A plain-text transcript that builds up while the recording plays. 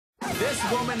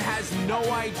This woman has no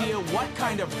idea what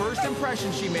kind of first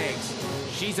impression she makes.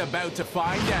 She's about to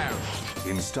find out.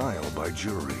 In style by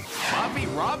jury. Buffy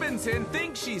Robinson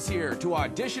thinks she's here to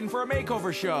audition for a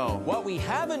makeover show. What we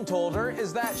haven't told her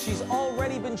is that she's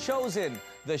already been chosen.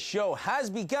 The show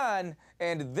has begun,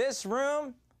 and this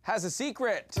room has a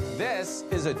secret. This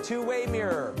is a two-way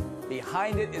mirror.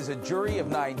 Behind it is a jury of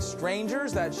 9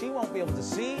 strangers that she won't be able to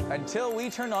see until we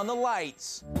turn on the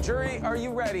lights. Jury, are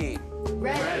you ready?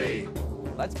 Ready.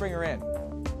 Let's bring her in.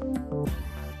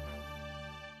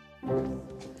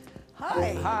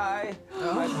 Hi. Hi.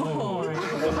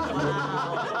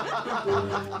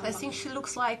 I think she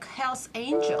looks like Hell's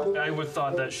Angel. I would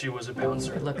thought that she was a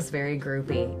bouncer. Looks very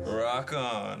groupie. Rock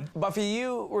on. Buffy,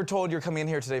 you were told you're coming in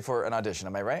here today for an audition,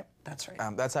 am I right? That's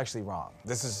right. That's actually wrong.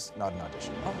 This is not an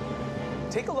audition. Oh.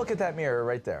 Take a look at that mirror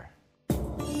right there.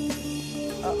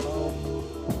 Uh-oh.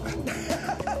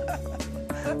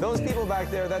 Those people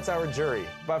back there, that's our jury.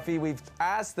 Buffy, we've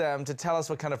asked them to tell us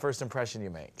what kind of first impression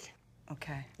you make.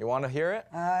 Okay. You want to hear it?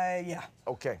 Yeah.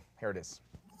 Okay, here it is.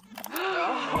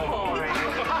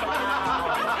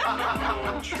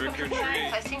 Trick or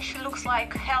treat. I think she looks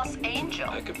like Hell's Angel.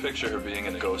 I could picture her being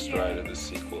in a Ghost Rider, the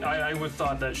sequel. I would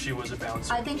thought that she was a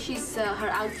bouncer. I think she's, her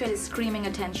outfit is screaming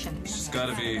attention. She's got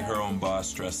to be her own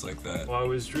boss dressed like that. Well, I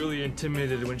was really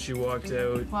intimidated when she walked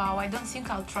out. Wow, I don't think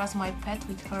I'll trust my pet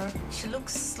with her. She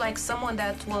looks like someone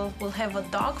that will have a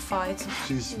dog fight.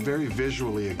 She's very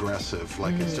visually aggressive,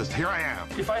 like it's just, here I am.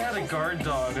 If I had a guard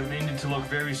dog and they needed to look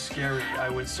very scary, I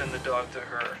would send the dog to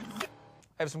her.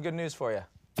 I have some good news for you.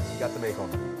 You got the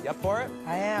makeover. You up for it?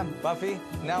 I am. Buffy,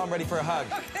 now I'm ready for a hug.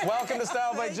 Welcome to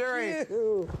Style by Jury.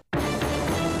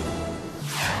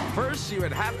 First, she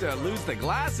would have to lose the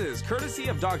glasses, courtesy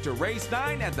of Dr. Ray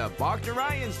Stein at the Bachner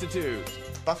Eye Institute.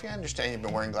 Buffy, I understand you've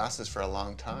been wearing glasses for a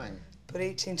long time. About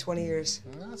 18, 20 years.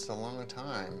 That's a long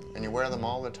time. And you wear them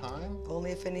all the time?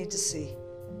 Only if I need to see.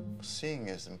 Seeing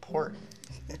is important,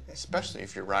 especially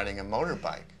if you're riding a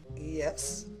motorbike.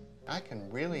 Yes. I can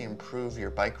really improve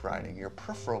your bike riding. Your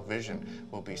peripheral vision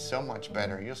will be so much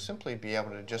better. You'll simply be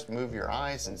able to just move your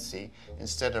eyes and see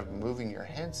instead of moving your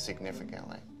head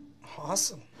significantly.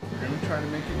 Awesome. We're going to try to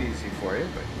make it easy for you,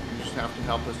 but you just have to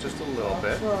help us just a little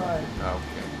bit. Try.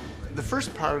 Okay. The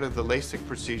first part of the LASIK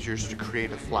procedure is to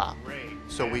create a flap,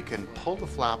 so we can pull the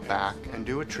flap back and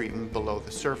do a treatment below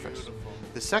the surface.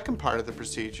 The second part of the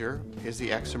procedure is the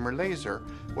excimer laser,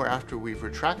 where after we've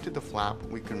retracted the flap,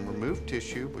 we can remove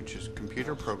tissue, which is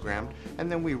computer programmed,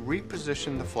 and then we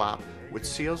reposition the flap, which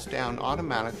seals down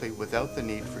automatically without the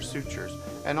need for sutures.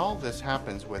 And all this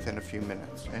happens within a few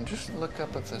minutes. And just look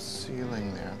up at the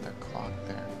ceiling there, the clock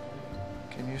there.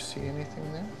 Can you see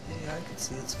anything there? Yeah, I can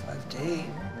see it's 5 to 8.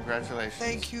 Congratulations.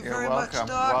 Thank you You're very welcome. much,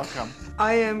 Doc. Welcome.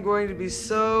 I am going to be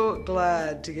so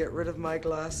glad to get rid of my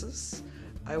glasses.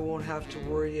 I won't have to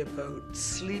worry about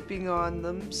sleeping on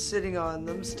them, sitting on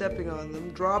them, stepping on them,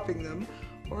 dropping them,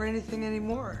 or anything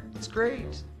anymore. It's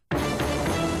great.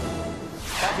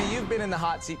 Buffy, you've been in the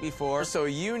hot seat before, so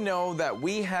you know that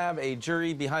we have a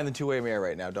jury behind the two-way mirror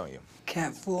right now, don't you?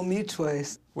 Can't fool me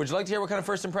twice. Would you like to hear what kind of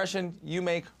first impression you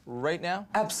make right now?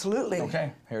 Absolutely.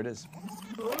 Okay, here it is.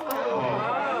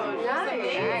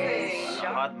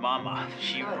 Hot mama.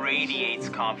 She radiates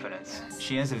confidence.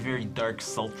 She has a very dark,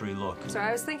 sultry look. So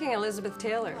I was thinking Elizabeth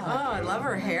Taylor. Oh, I love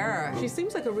her hair. She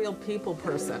seems like a real people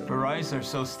person. Her eyes are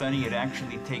so stunning, it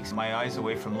actually takes my eyes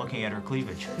away from looking at her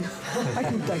cleavage.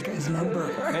 I need that guy's number.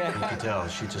 You can tell,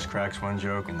 she just cracks one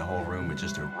joke and the whole room would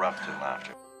just erupt in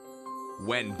laughter.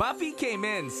 When Buffy came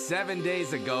in 7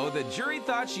 days ago, the jury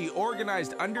thought she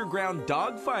organized underground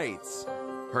dogfights.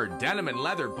 Her denim and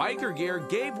leather biker gear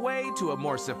gave way to a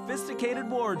more sophisticated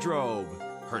wardrobe.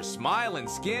 Her smile and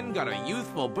skin got a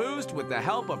youthful boost with the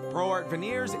help of Pro Art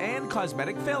veneers and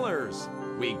cosmetic fillers.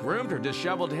 We groomed her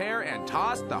disheveled hair and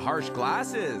tossed the harsh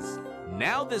glasses.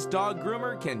 Now this dog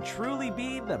groomer can truly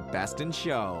be the best in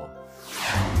show.